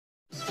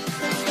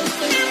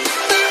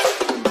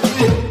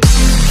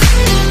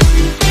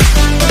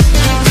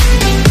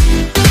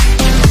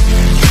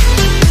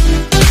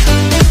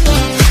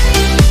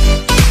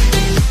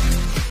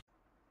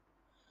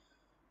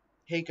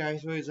Hey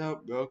guys, what is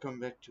up? Welcome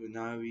back to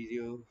another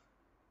video.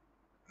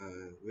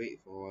 Wait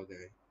for a while,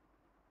 guys.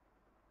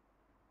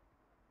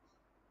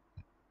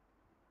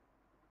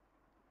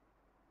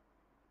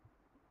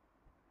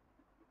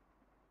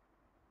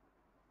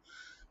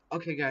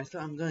 Okay, guys, so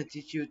I'm gonna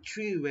teach you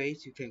 3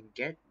 ways you can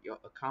get your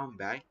account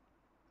back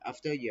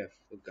after you have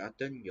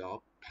forgotten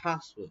your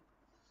password.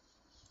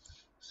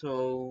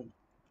 So,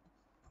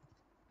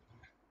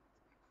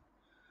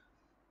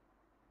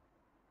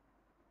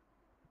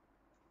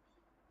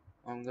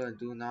 what I'm gonna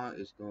do now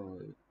is go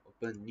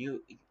open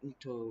new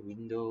into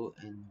window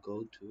and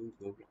go to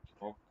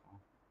roblox.com,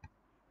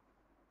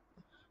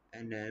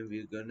 and then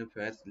we're gonna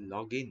press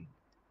login.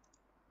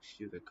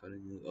 Still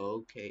recording you.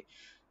 Okay.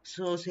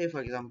 So, say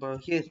for example,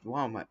 here's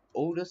one of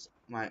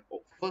my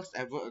first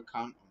ever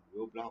account on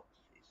Roblox.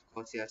 It's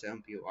called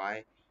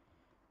CR7PY.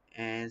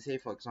 And say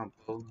for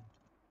example,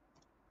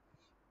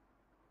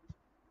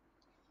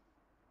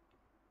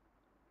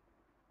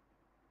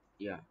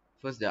 yeah,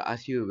 first they'll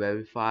ask you to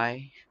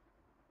verify,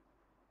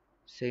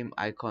 same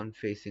icon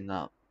facing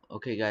up.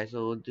 Okay guys,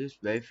 so this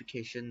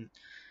verification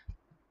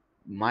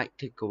might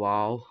take a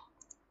while.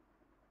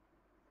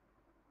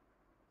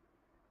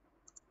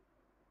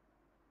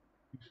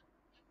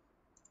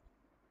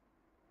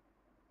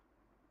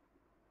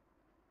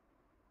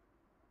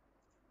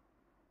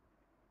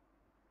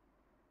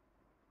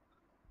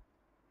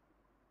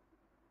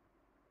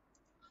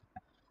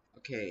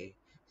 Okay,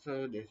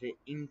 so there's an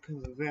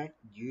incorrect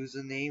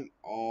username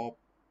or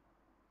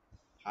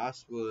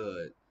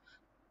password.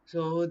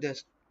 So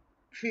there's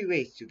 3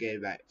 ways to get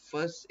it back.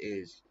 First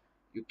is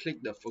you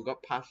click the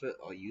forgot password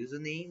or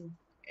username,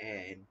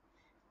 and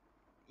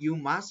you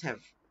must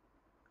have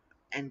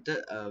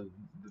entered a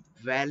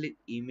valid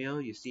email.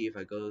 You see, if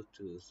I go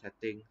to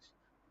settings,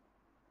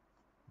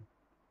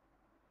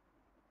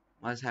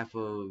 must have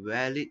a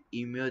valid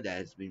email that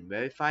has been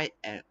verified,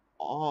 and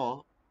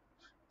or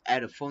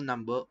add a phone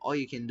number, or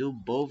you can do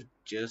both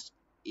just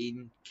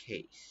in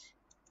case.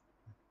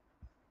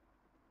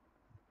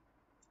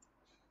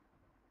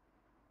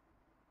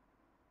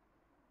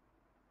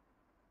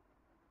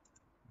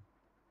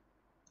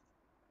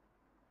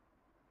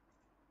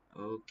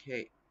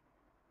 Okay,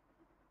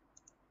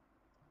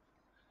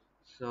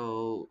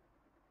 so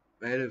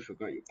whether you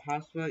forgot your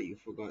password, you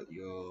forgot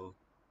your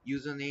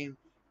username,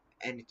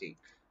 anything.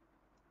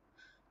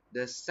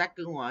 The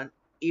second one,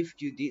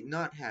 if you did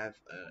not have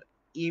a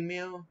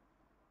email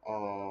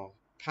or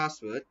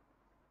password,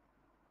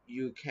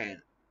 you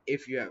can,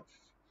 if you have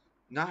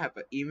not have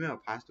an email or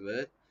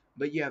password,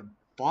 but you have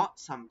bought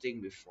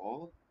something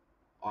before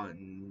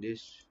on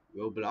this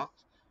Roblox,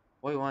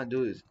 what you want to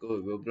do is go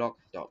to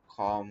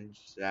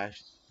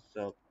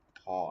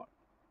roblox.com/support.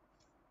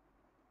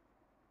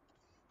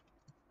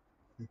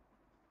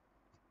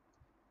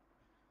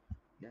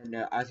 Then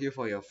they'll ask you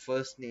for your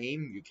first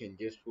name. You can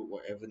just put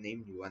whatever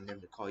name you want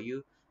them to call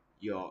you,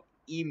 your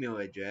email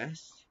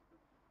address,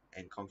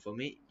 and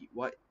confirm it.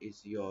 What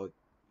is your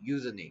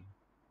username?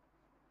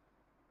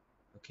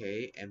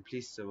 Okay, and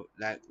please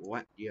select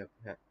what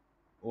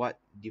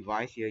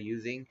device you're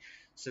using.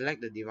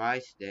 Select the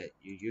device that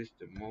you use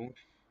the most,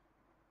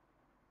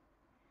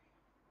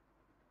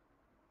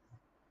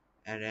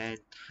 and then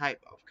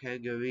type of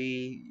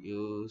category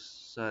you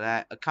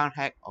select account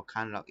hack or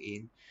can't log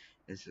in,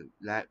 and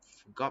select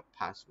forgot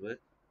password.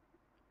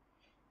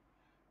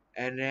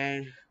 And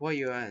then what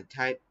you want to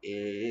type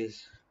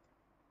is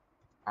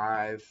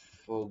I've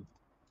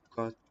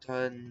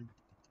forgotten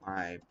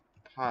my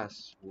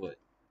password,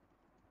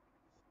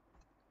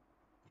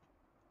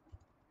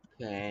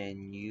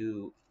 can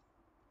you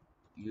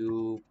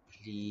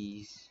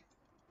please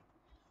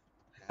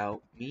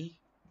help me?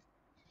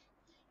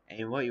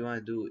 And what you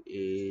want to do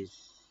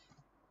is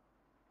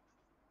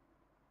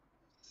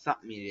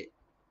submit it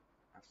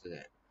after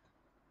that.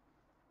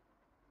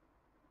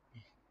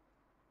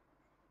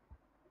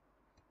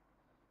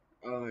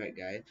 Alright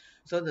guys,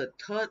 so the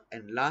third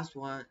and last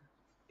one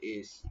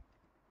is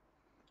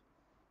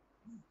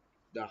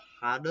the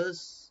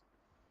hardest.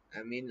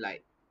 I mean,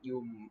 like,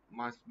 you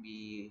must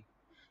be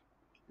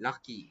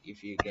lucky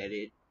if you get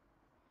it.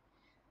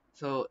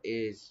 So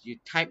is you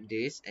type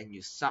this and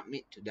you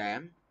submit to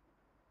them,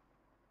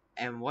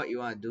 and what you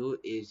want to do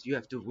is you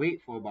have to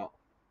wait for about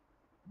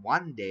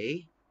 1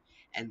 day,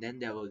 and then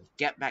they will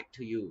get back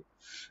to you.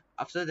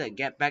 After they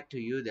get back to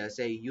you, they'll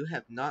say you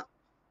have not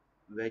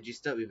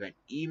registered with an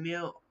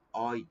email,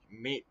 or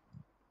made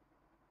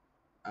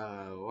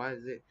what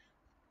is it,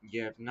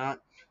 you have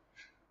not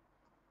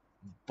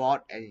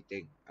bought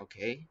anything.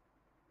 Okay,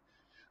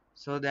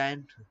 so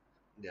then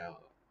the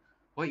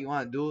what you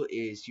want to do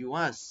is you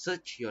want to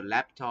search your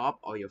laptop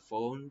or your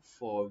phone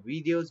for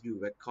videos you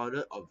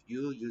recorded of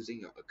you using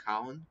your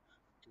account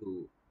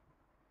to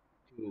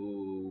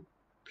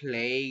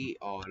play,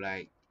 or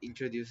like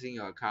introducing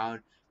your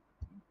account,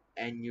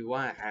 and you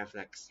want to have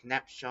like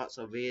snapshots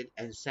of it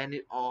and send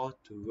it all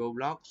to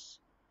Roblox.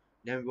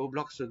 Then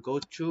Roblox will go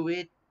through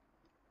it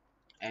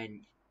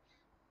and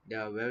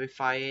they'll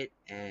verify it,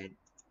 and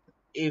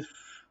if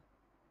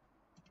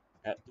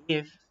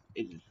if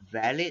it is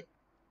valid,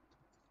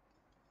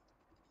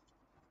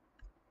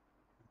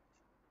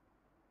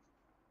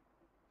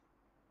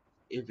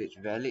 if it's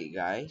valid,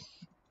 guys,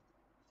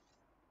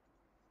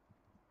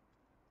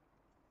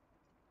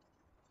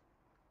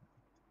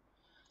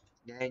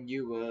 then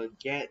you will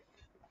get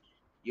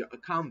your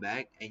account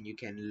back and you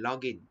can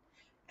log in.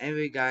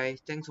 Anyway guys,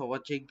 thanks for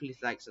watching. Please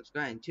like,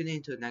 subscribe and tune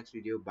in to the next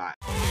video. Bye.